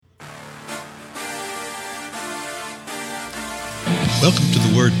Welcome to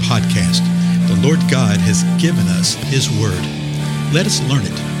the Word Podcast. The Lord God has given us His Word. Let us learn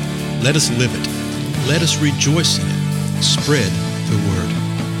it. Let us live it. Let us rejoice in it. Spread the Word.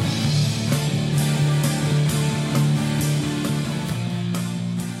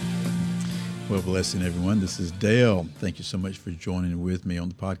 Well, blessing everyone. This is Dale. Thank you so much for joining with me on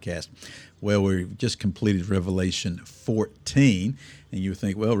the podcast. Well, we just completed Revelation 14, and you would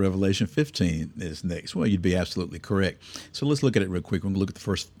think, well, Revelation 15 is next. Well, you'd be absolutely correct. So let's look at it real quick. We're going to look at the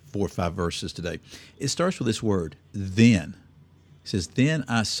first 4 or 5 verses today. It starts with this word, then. It says, then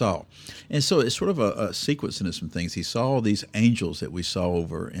I saw. And so it's sort of a sequence into some things. He saw all these angels that we saw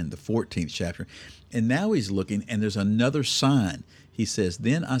over in the 14th chapter, and now he's looking, and there's another sign. He says,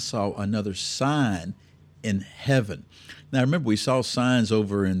 then I saw another sign in heaven. Now, remember, we saw signs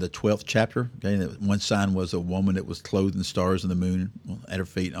over in the 12th chapter. Okay? One sign was a woman that was clothed in stars and the moon at her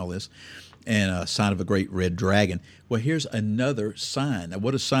feet and all this, and a sign of a great red dragon. Well, here's another sign. Now,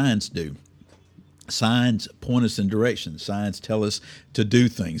 what do signs do? Signs point us in direction. Signs tell us to do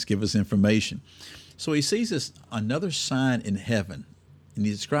things, give us information. So he sees this another sign in heaven, and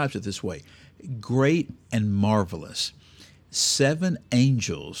he describes it this way, great and marvelous. 7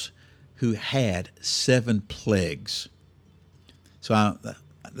 angels who had 7 plagues. So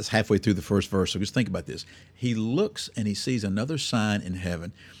that's halfway through the first verse. So just think about this. He looks and he sees another sign in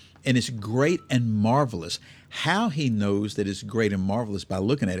heaven, and it's great and marvelous. How he knows that it's great and marvelous by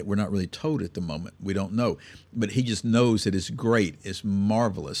looking at it, we're not really told at the moment. We don't know. But he just knows that it's great, it's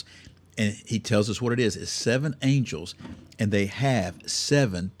marvelous. And he tells us what it is. It's 7 angels, and they have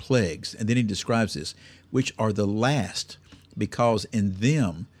 7 plagues. And then he describes this, which are the last, because in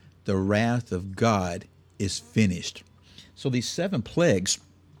them the wrath of God is finished. So these 7 plagues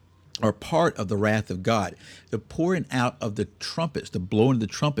are part of the wrath of God. The pouring out of the trumpets, the blowing of the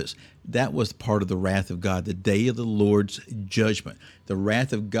trumpets, that was part of the wrath of God, the day of the Lord's judgment, the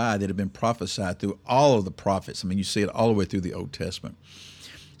wrath of God that had been prophesied through all of the prophets. I mean, you see it all the way through the Old Testament.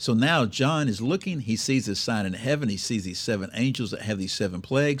 So now John is looking, he sees this sign in heaven, he sees these 7 angels that have these 7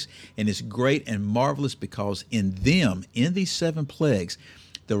 plagues, and it's great and marvelous because in them, in these 7 plagues,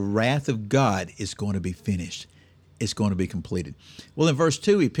 the wrath of God is going to be finished. It's going to be completed. Well, in verse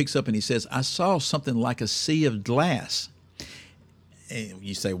 2, he picks up and he says, I saw something like a sea of glass. And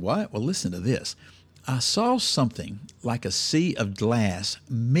you say, what? Well, listen to this. I saw something like a sea of glass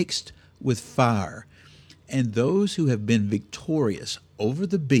mixed with fire, and those who have been victorious over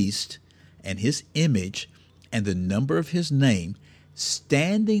the beast and his image and the number of his name,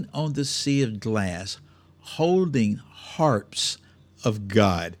 standing on the sea of glass, holding harps of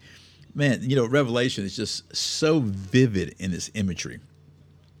God. Man, you know, Revelation is just so vivid in its imagery.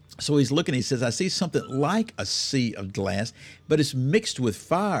 So he's looking, he says, I see something like a sea of glass, but it's mixed with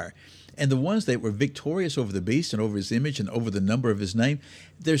fire. And the ones that were victorious over the beast and over his image and over the number of his name,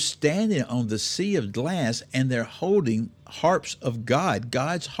 they're standing on the sea of glass and they're holding harps of God,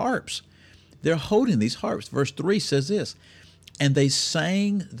 God's harps. They're holding these harps. Verse 3 says this, and they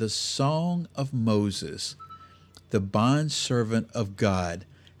sang the song of Moses, the bondservant of God,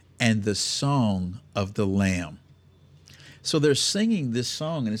 and the song of the Lamb. So they're singing this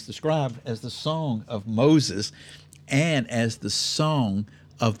song, and it's described as the song of Moses and as the song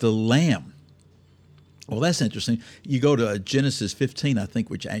of the Lamb. Well, that's interesting. You go to Genesis 15, I think,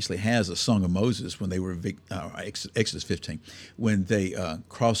 which actually has a song of Moses when they were, Exodus 15, when they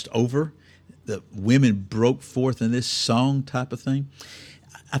crossed over, the women broke forth in this song type of thing.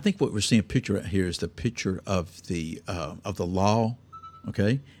 I think what we're seeing a picture right here is the picture of the law,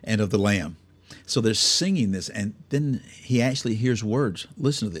 okay, and of the Lamb. So they're singing this, and then he actually hears words.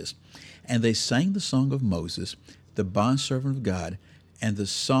 Listen to this. And they sang the song of Moses, the bondservant of God, and the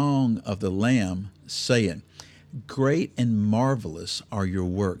song of the Lamb, saying, great and marvelous are your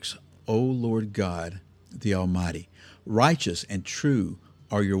works, O Lord God, the Almighty. Righteous and true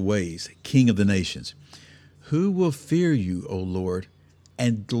are your ways, King of the nations. Who will fear you, O Lord,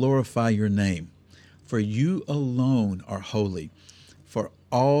 and glorify your name? For you alone are holy. For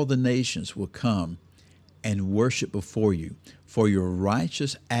all the nations will come and worship before you, for your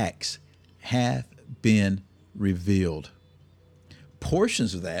righteous acts have been revealed.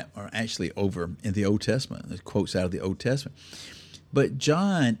 Portions of that are actually over in the Old Testament. There's quotes out of the Old Testament. But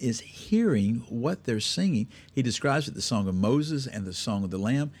John is hearing what they're singing. He describes it the song of Moses and the song of the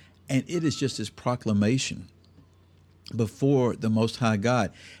Lamb, and it is just his proclamation before the Most High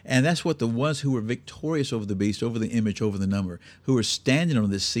God. And that's what the ones who were victorious over the beast, over the image, over the number, who are standing on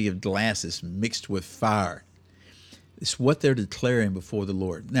this sea of glasses mixed with fire. It's what they're declaring before the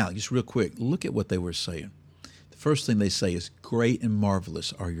Lord. Now, just real quick, look at what they were saying. The first thing they say is, great and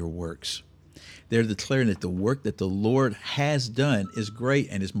marvelous are your works. They're declaring that the work that the Lord has done is great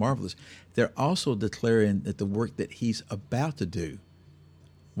and is marvelous. They're also declaring that the work that he's about to do.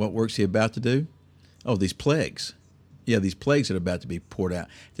 What work's he about to do? Oh, these plagues. Yeah, these plagues that are about to be poured out,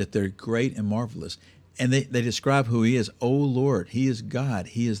 that they're great and marvelous. And they describe who he is. Oh, Lord, he is God.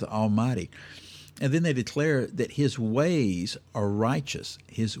 He is the Almighty. And then they declare that his ways are righteous.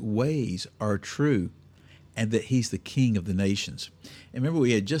 His ways are true. And that he's the King of the nations. And remember,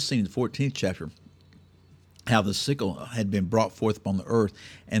 we had just seen in the 14th chapter how the sickle had been brought forth upon the earth,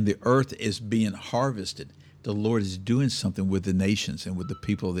 and the earth is being harvested. The Lord is doing something with the nations and with the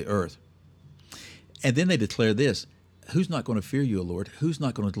people of the earth. And then they declare this: who's not going to fear you, O Lord? Who's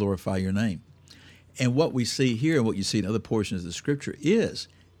not going to glorify your name? And what we see here and what you see in other portions of the scripture is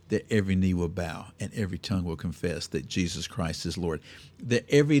that every knee will bow and every tongue will confess that Jesus Christ is Lord. That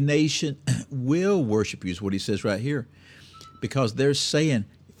every nation will worship you is what he says right here. Because they're saying,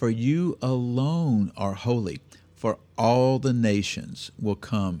 for you alone are holy, for all the nations will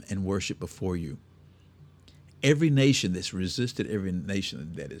come and worship before you. Every nation that's resisted, every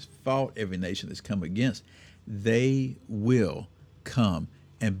nation that has fought, every nation that's come against, they will come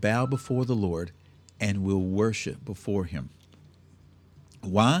and bow before the Lord and will worship before him.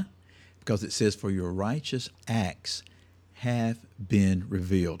 Why? Because it says, for your righteous acts have been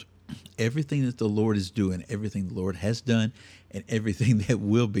revealed. Everything that the Lord is doing, everything the Lord has done, and everything that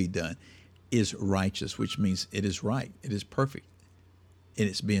will be done is righteous, which means it is right. It is perfect. And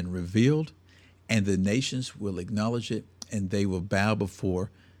it's being revealed, and the nations will acknowledge it, and they will bow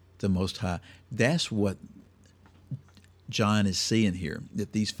before the Most High. That's what John is seeing here,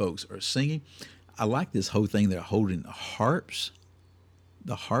 that these folks are singing. I like this whole thing. They're holding harps,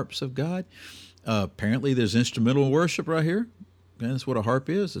 the harps of God. Apparently there's instrumental worship right here. And that's what a harp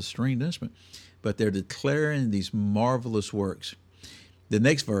is, a stringed instrument. But they're declaring these marvelous works. The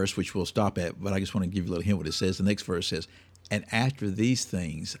next verse, which we'll stop at, but I just want to give you a little hint what it says. The next verse says, and after these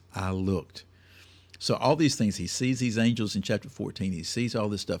things I looked. So all these things, he sees these angels in chapter 14. He sees all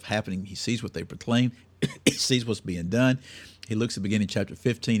this stuff happening. He sees what they proclaim. He sees what's being done. He looks at the beginning of chapter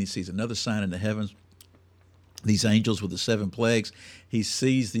 15. He sees another sign in the heavens, these angels with the 7 plagues. He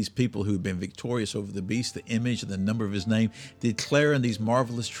sees these people who have been victorious over the beast, the image and the number of his name, declaring these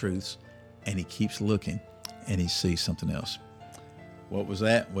marvelous truths. And he keeps looking, and he sees something else. What was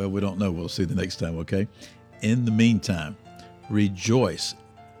that? Well, we don't know. We'll see the next time, okay? In the meantime, rejoice.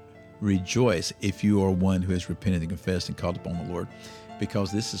 Rejoice if you are one who has repented and confessed and called upon the Lord,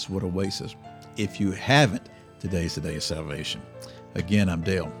 because this is what awaits us. If you haven't, today's the day of salvation. Again, I'm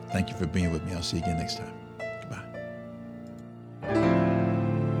Dale. Thank you for being with me. I'll see you again next time.